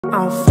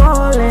I'm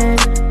falling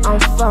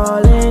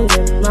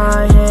in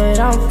my head,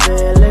 I'm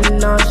feeling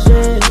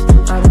nauseous,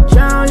 I'm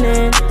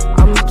drowning.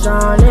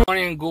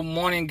 Good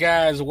morning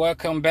guys,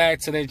 welcome back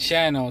to the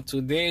channel.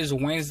 Today is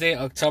Wednesday,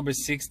 October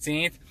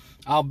 16th.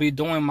 I'll be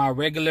doing my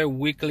regular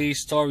weekly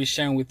story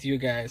sharing with you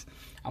guys.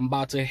 I'm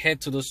about to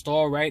head to the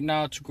store right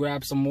now to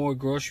grab some more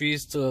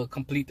groceries to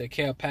complete the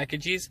care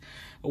packages.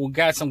 We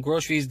got some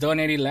groceries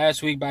donated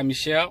last week by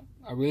Michelle.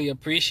 I really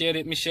appreciate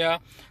it,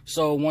 Michelle.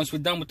 So once we're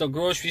done with the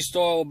grocery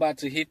store, we're about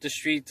to hit the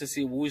street to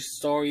see which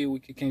story we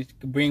can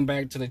bring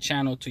back to the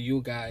channel to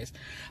you guys.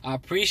 I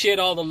appreciate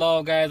all the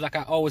love, guys, like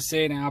I always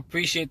said, and I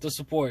appreciate the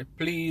support.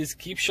 Please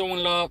keep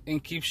showing love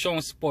and keep showing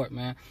support,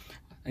 man.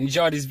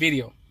 Enjoy this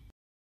video.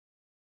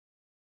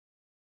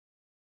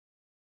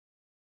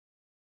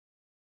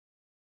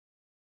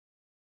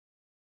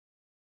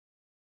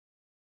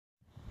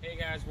 Hey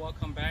guys,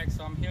 welcome back.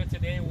 So I'm here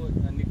today with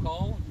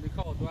Nicole.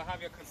 Nicole, do I have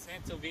your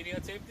consent to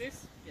videotape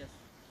this? Yes.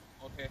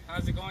 Okay,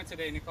 how's it going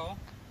today, Nicole?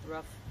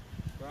 Rough.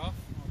 Rough?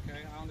 Okay,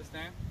 I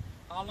understand.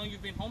 How long you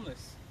been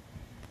homeless?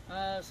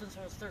 Since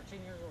I was 13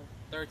 years old.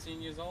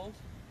 13 years old?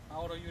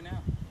 How old are you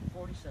now?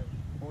 47.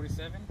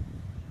 47?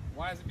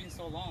 Why has it been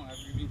so long? Have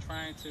you been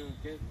trying to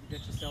get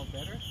yourself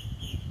better?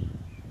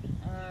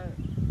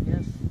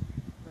 Yes,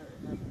 but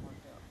it hasn't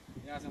worked out.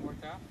 It hasn't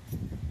worked out?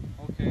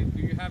 Okay,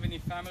 do you have any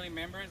family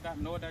members that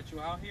know that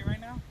you're out here right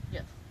now?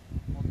 Yes.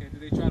 Okay, do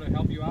they try to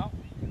help you out?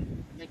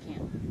 They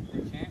can't.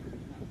 They can't?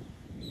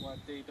 No. What,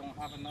 they don't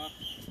have enough?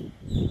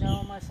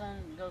 No, my son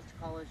goes to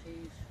college.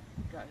 He's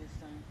got his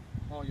thing.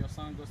 Oh, your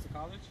son goes to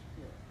college?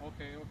 Yeah.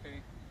 Okay,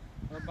 okay.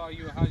 What about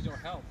you? How's your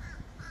health?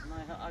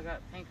 I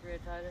got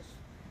pancreatitis.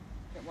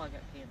 Well, I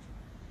got cancer.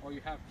 Oh,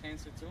 you have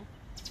cancer too?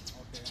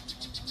 Okay,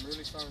 I'm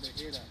really sorry to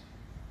hear that.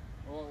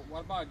 Well,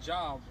 what about a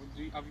job?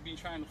 Have you been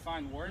trying to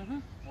find work? Mm-hmm.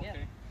 Okay.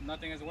 Yeah.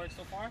 Nothing has worked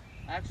so far?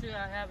 Actually,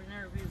 I have an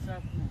interview this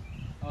afternoon.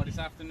 Oh, this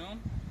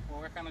afternoon? For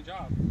what kind of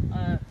job?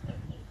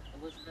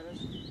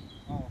 Elizabeth's.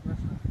 Oh,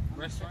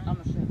 restaurant? I'm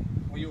a chef.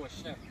 Oh, you're a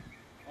chef.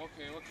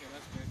 Okay,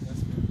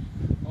 that's good.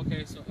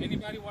 Okay, so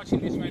anybody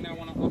watching this right now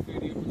want to offer you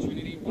the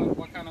opportunity?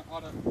 What kind of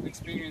other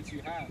experience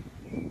you have?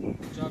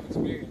 Job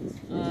experience?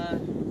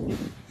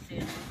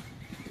 CNA,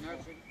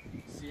 nursing.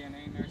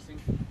 CNA, nursing?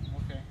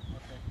 Okay.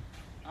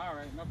 All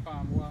right, no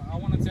problem. Well, I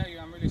want to tell you,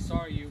 I'm really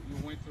sorry you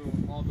went through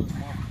all those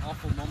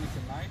awful moments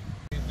in life.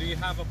 Do you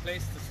have a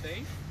place to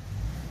stay?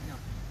 No.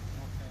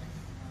 Okay.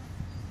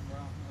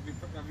 Well,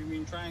 have you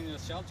been trying the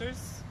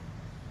shelters?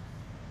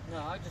 No,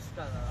 I just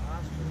got out of the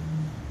hospital.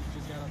 You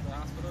just got out of the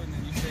hospital, and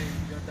then you say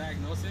your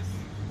diagnosis?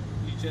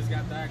 You just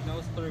got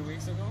diagnosed 3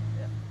 weeks ago?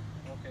 Yeah.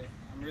 Okay.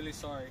 I'm really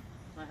sorry.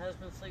 My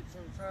husband sleeps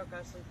in the truck.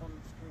 I sleep on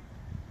the street.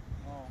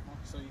 Oh,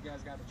 so you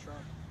guys got a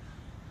truck.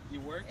 You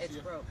work? It's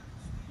broke.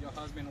 Your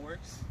husband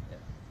works? Yeah.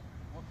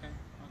 Okay.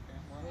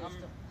 Well, We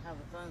just don't have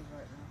the funds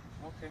right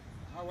now. Okay.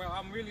 Well,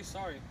 I'm really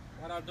sorry.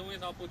 What I'll do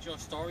is I'll put your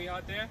story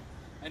out there,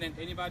 and then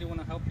anybody want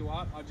to help you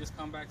out, I'll just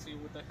come back to you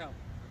with the help.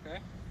 Okay?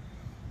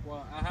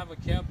 Well, I have a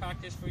care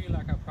package for you,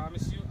 like I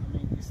promised you. I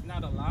mean, it's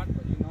not a lot,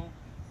 but you know,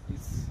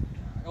 it's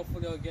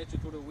hopefully it'll get you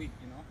through the week.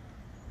 You know.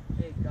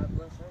 Hey, God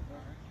bless her, bro.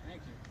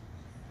 Thank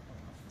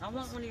you. I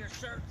want one of your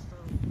shirts,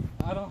 though.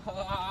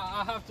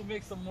 I have to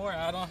make some more.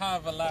 I don't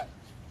have a lot.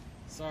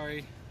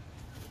 Sorry.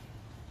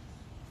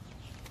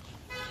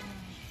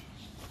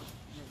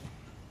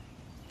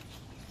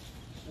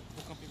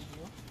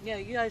 Yeah,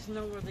 you guys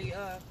know where the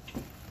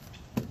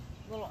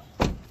little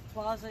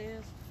plaza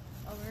is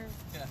over here?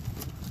 Yeah.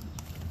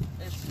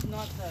 It's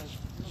not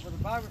where the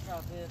barber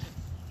shop is,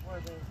 it's where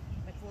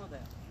before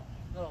that.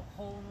 Little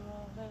hole in the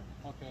wall there.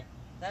 Okay.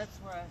 That's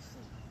where I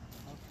sleep.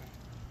 Okay.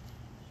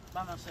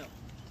 By myself.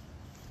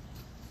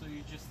 So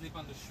you just sleep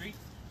on the street?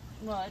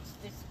 Well,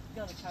 it's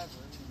got a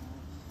cover, you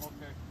know.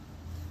 Okay.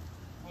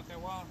 Okay,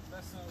 well,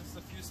 that's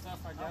a few stuff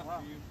I got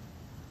for you.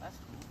 That's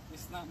cool.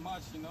 It's not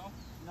much, you know?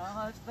 No,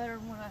 it's better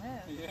than what I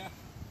had. Yeah.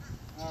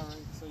 All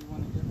right, so you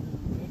want to get it?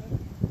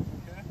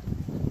 Okay.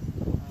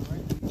 All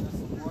right, that's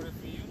some water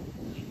for you.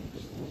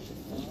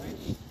 All right.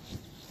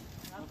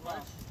 No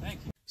problem. Thank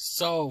you.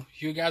 So,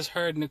 you guys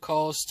heard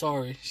Nicole's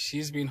story.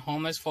 She's been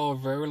homeless for a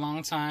very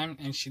long time,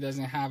 and she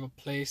doesn't have a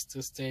place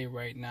to stay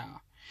right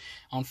now.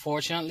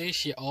 Unfortunately,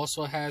 she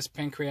also has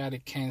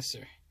pancreatic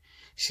cancer.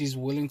 She's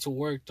willing to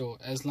work though,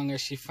 as long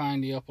as she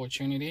finds the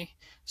opportunity.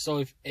 So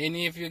if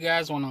any of you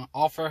guys want to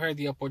offer her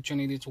the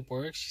opportunity to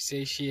work, she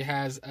says she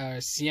has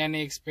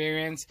CNA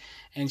experience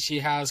and she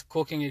has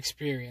cooking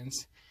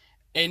experience.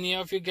 Any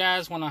of you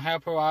guys want to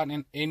help her out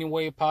in any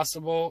way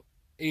possible,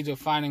 either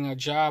finding a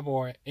job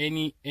or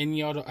any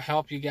other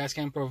help you guys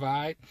can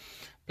provide,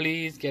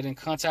 please get in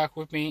contact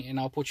with me and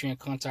I'll put you in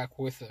contact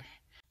with her.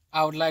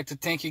 I would like to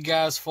thank you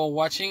guys for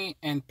watching,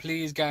 and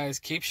please guys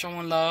keep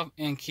showing love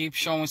and keep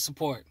showing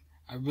support.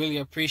 I really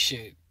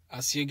appreciate it.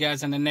 I'll see you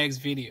guys in the next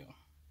video.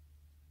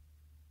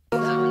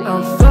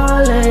 I'm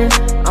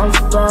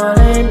falling.